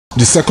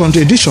The second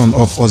edition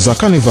of Oza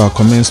Carnival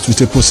commenced with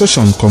a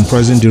procession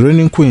comprising the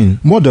reigning queen,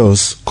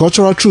 models,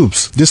 cultural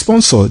troops, the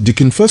sponsor, the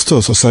King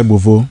Festus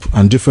Osaibovo,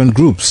 and different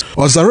groups.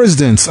 Oza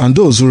residents and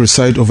those who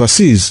reside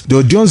overseas,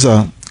 the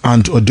Odionza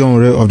and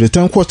Odionre of the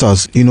 10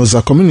 quarters in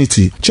Oza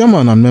community,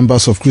 chairman and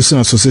members of Christian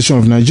Association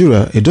of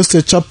Nigeria, Edo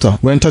State chapter,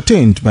 were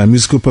entertained by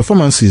musical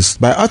performances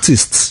by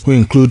artists who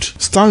include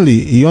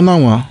Stanley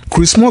Iyonawa,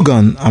 Chris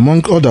Morgan,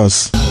 among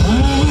others.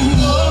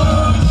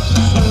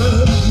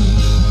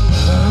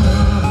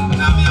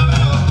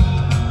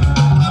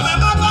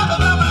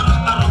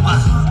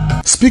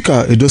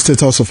 Speaker, Edo State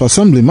House of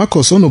Assembly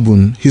Marcus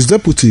Onobun, his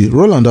deputy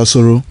Roland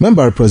Asoro,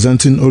 member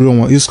representing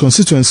Orionwa East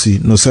constituency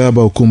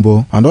Nosayaba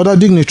Okumbo, and other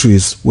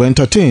dignitaries were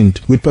entertained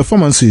with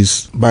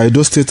performances by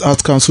Edo State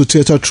Art Council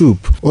Theatre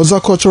Troupe,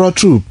 Oza Cultural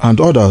Troupe, and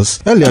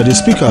others. Earlier, the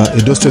Speaker,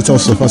 Edo State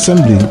House of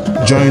Assembly,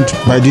 joined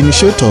by the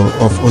initiator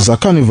of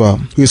Oza Carnival,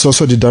 who is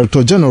also the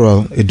Director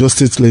General, Edo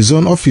State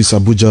Liaison Office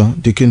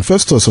Abuja, the King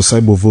Festus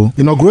Osaibovo,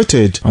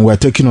 inaugurated and were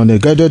taken on a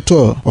guided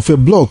tour of a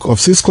block of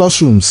 6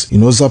 classrooms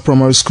in Oza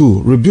Primary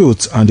School,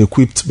 rebuilt and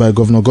equipped by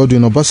Governor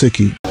Godwin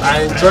Obaseki.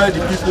 I enjoy the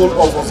people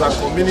of Oza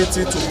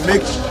community to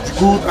make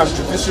good and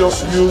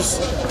judicious use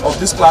of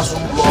this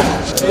classroom block.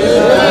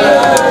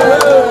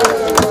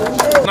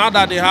 Now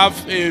that they have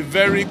a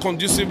very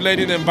conducive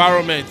learning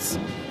environment,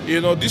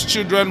 these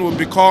children will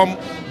become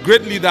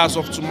great leaders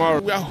of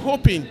tomorrow. We are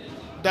hoping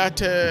that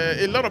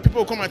a lot of people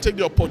will come and take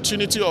the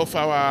opportunity of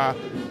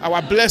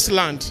our blessed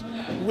land,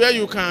 where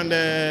you can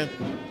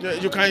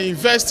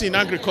invest in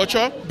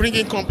agriculture,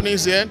 bringing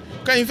companies here,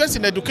 you can invest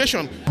in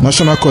education.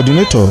 National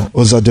Coordinator,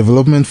 Oza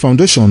Development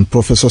Foundation,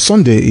 Professor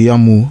Sunday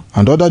Iyamu,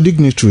 and other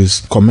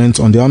dignitaries comment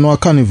on the annual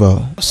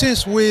carnival.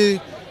 Since we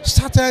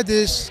started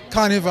this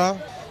carnival,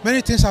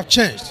 many things have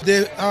changed.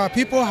 Our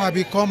people have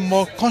become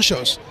more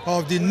conscious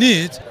of the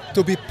need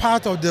to be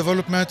part of the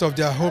development of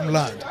their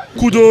homeland.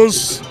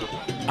 Kudos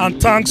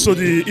and thanks to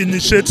the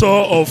initiator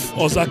of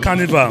Oza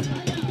Carnival,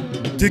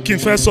 the King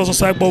Festus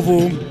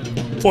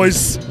Osaibovo, for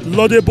his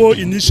laudable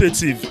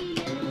initiative.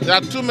 There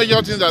are 2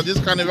 major things that this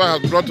carnival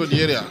has brought to the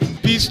area: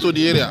 peace to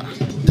the area,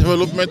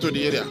 development to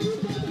the area.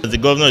 The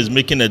governor is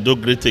making Edo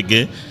great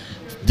again.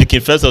 The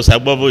King Festus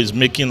Osaibovo is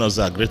making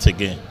Oza great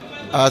again.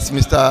 As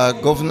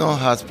Mr. Governor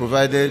has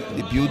provided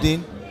the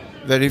building,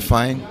 very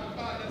fine,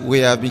 we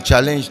have been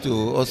challenged to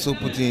also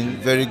put in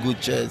very good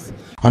chairs.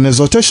 An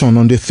exhortation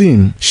on the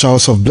theme,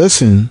 Showers of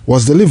Blessing,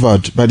 was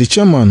delivered by the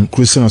chairman,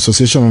 Christian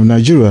Association of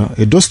Nigeria,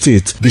 Edo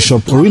State,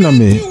 Bishop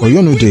Oriname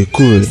Oyonude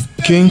Kure.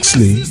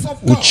 Kingsley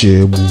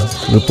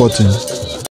Uchebu reporting.